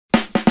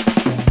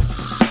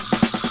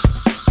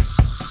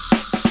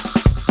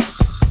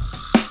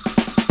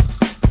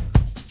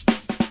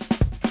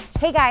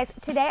Hey guys,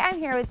 today I'm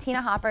here with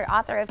Tina Hopper,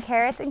 author of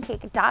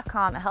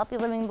carrotsandcake.com, a healthy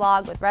living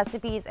blog with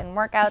recipes and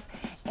workouts.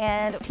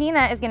 And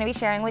Tina is going to be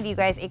sharing with you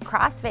guys a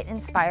CrossFit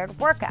inspired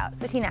workout.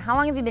 So Tina, how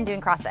long have you been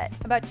doing CrossFit?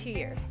 About 2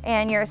 years.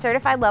 And you're a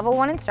certified level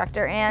 1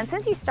 instructor. And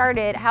since you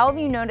started, how have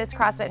you noticed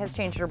CrossFit has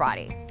changed your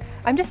body?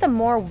 I'm just a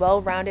more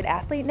well-rounded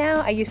athlete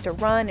now. I used to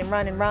run, and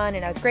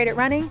I was great at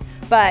running.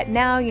 But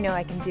now,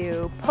 I can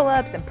do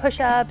pull-ups and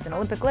push-ups and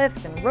Olympic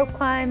lifts and rope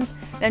climbs.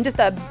 And I'm just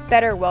a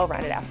better,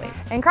 well-rounded athlete.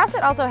 And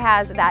CrossFit also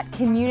has that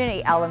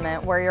community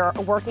element where you're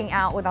working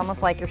out with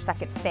almost like your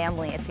second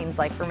family, it seems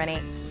like, for many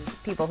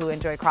people who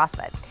enjoy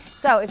CrossFit.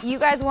 So if you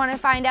guys want to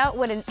find out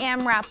what an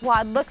AMRAP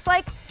WOD looks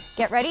like,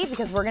 get ready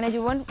because we're going to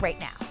do one right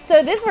now.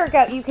 So this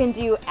workout you can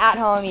do at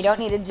home. You don't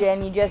need a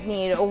gym. You just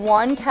need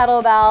one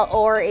kettlebell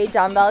or a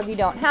dumbbell if you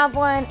don't have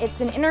one. It's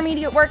an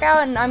intermediate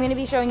workout, and I'm going to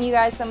be showing you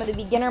guys some of the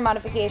beginner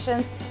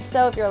modifications.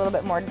 So if you're a little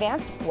bit more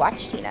advanced,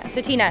 watch Tina.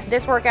 So Tina,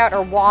 this workout,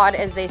 or WOD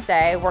as they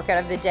say, workout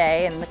of the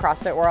day in the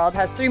CrossFit world,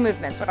 has 3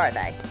 movements. What are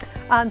they?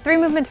 3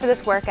 movements for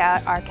this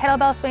workout are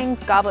kettlebell swings,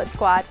 goblet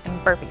squats,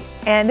 and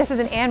burpees. And this is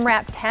an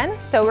AMRAP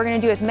 10, so we're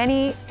going to do as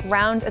many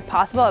rounds as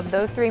possible of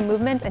those 3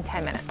 movements in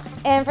 10 minutes.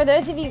 And for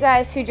those of you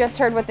guys who just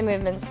heard what the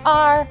movements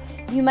are,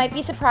 you might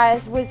be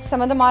surprised with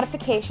some of the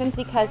modifications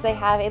because they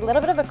have a little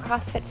bit of a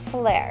CrossFit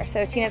flair.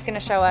 So Tina's going to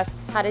show us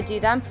how to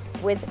do them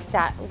with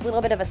that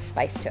little bit of a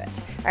spice to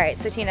it. All right,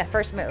 so Tina,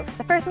 first move.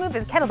 The first move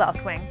is kettlebell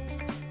swing.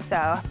 So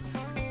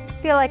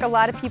I feel like a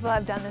lot of people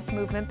have done this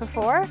movement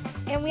before.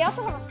 And we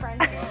also have a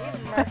friend here.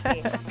 We have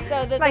Murphy.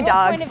 So the My whole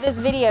dog. point of this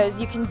video is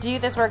you can do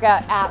this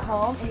workout at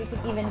home, and you can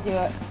even do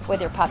it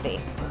with your puppy.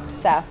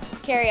 So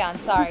carry on,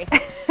 sorry.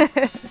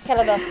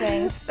 Kettlebell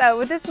swings. So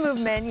with this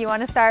movement, you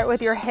want to start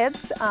with your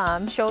hips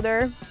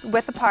shoulder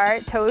width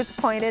apart, toes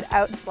pointed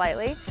out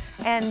slightly.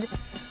 And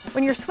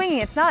when you're swinging,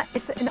 it's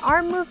an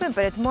arm movement,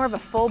 but it's more of a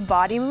full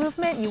body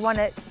movement. You want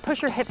to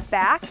push your hips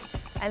back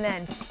and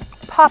then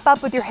pop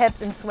up with your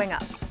hips and swing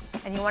up.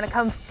 And you want to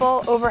come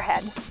full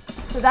overhead.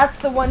 So that's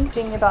the one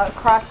thing about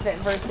CrossFit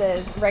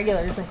versus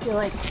regulars. I feel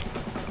like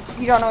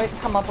you don't always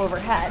come up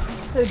overhead.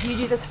 So do you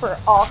do this for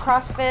all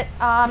CrossFit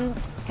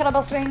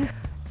kettlebell swings?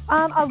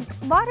 A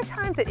lot of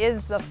times it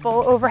is the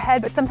full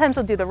overhead, but sometimes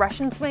we'll do the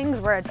Russian swings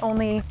where it's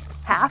only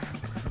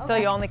half, so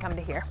you only come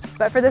to here.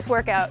 But for this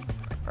workout,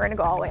 we're gonna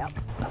go all the way up.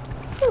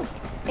 Whew.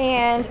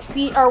 And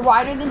feet are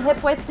wider than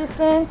hip width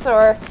distance,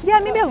 or? Yeah,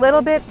 maybe a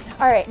little bit.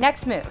 All right,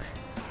 next move.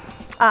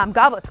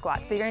 Goblet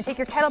squat. So you're gonna take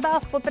your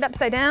kettlebell, flip it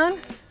upside down,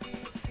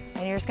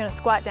 and you're just gonna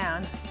squat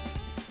down.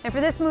 And for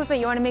this movement,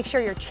 you wanna make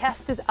sure your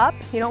chest is up.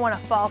 You don't wanna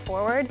fall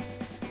forward.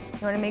 You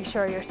wanna make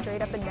sure you're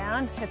straight up and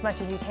down as much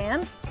as you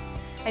can.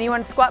 And you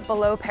want to squat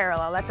below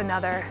parallel. That's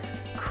another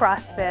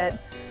CrossFit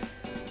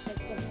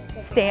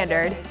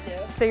standard.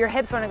 So your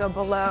hips want to go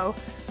below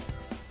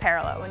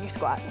parallel when you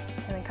squat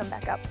and then come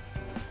back up.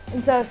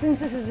 And so since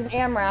this is an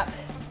AMRAP,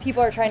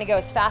 people are trying to go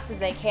as fast as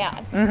they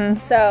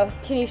can. So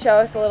can you show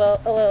us a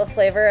little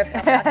flavor of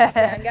how fast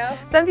you can go?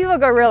 Some people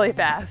go really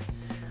fast.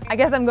 I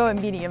guess I'm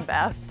going medium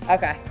fast.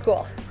 Okay,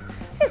 cool.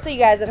 Just so you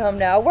guys at home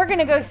know, we're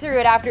gonna go through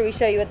it after we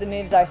show you what the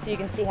moves are so you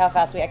can see how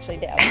fast we actually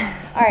do.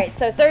 All right,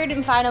 so third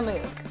and final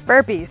move.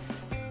 Burpees.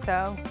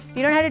 So if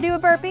you don't know how to do a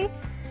burpee,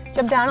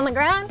 jump down on the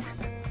ground,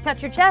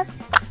 touch your chest,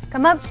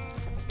 come up,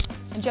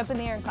 and jump in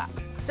the air and clap.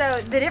 So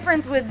the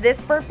difference with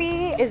this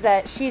burpee is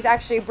that she's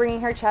actually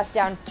bringing her chest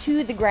down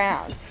to the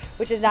ground,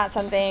 which is not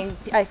something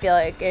I feel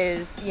like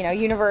is,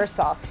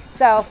 universal.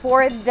 So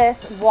for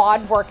this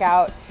WOD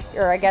workout,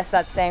 or I guess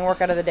that's saying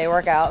workout of the day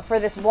workout, for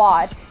this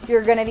WOD,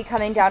 you're gonna be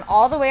coming down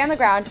all the way on the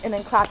ground and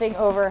then clapping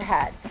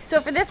overhead. So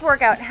for this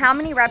workout, how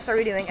many reps are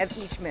we doing of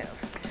each move?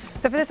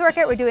 So for this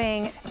workout, we're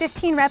doing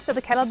 15 reps of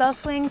the kettlebell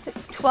swings,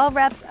 12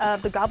 reps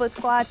of the goblet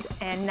squats,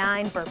 and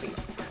 9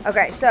 burpees.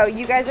 Okay, so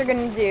you guys are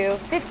gonna do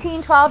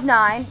 15, 12,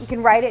 9. You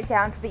can write it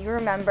down so that you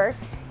remember.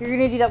 You're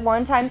gonna do that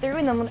one time through,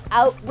 and then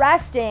without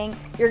resting,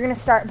 you're gonna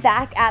start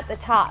back at the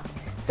top.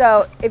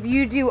 So if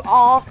you do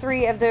all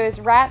 3 of those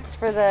reps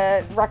for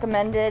the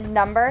recommended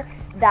number,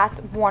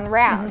 that's 1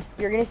 round.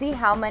 You're gonna see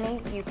how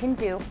many you can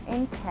do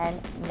in 10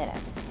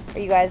 minutes. Are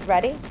you guys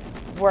ready?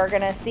 We're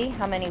gonna see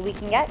how many we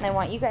can get, and I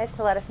want you guys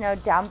to let us know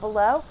down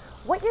below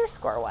what your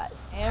score was.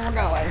 And we're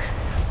going.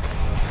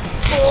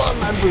 For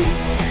my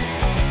booties.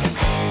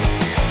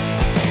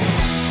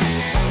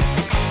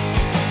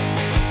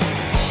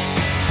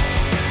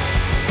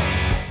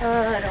 I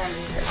don't want to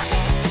do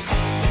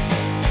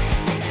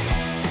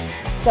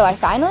this. So I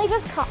finally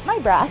just caught my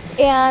breath,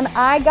 and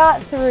I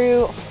got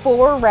through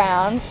 4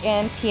 rounds,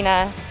 and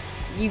Tina,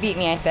 you beat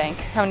me, I think.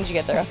 How many did you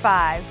get through?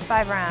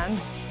 5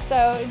 rounds.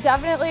 So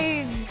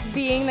definitely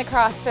being the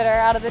CrossFitter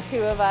out of the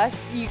 2 of us,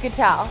 you could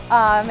tell.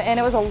 And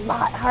it was a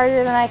lot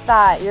harder than I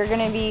thought. You're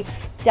gonna be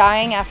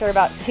dying after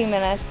about 2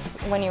 minutes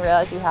when you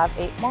realize you have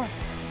 8 more.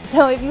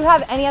 So if you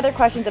have any other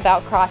questions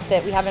about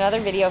CrossFit, we have another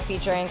video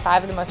featuring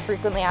 5 of the most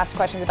frequently asked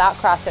questions about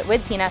CrossFit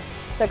with Tina.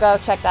 So go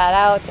check that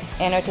out.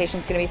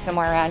 Annotation's gonna be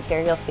somewhere around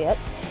here, you'll see it.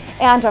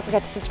 And don't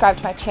forget to subscribe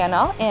to my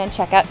channel and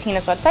check out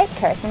Tina's website,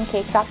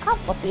 carrotsandcake.com.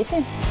 We'll see you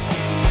soon.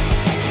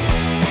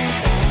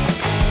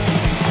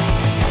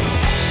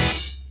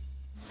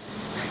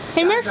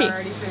 Hey Murphy,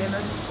 Already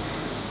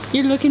famous.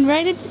 you're looking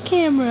right at the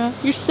camera.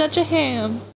 You're such a ham.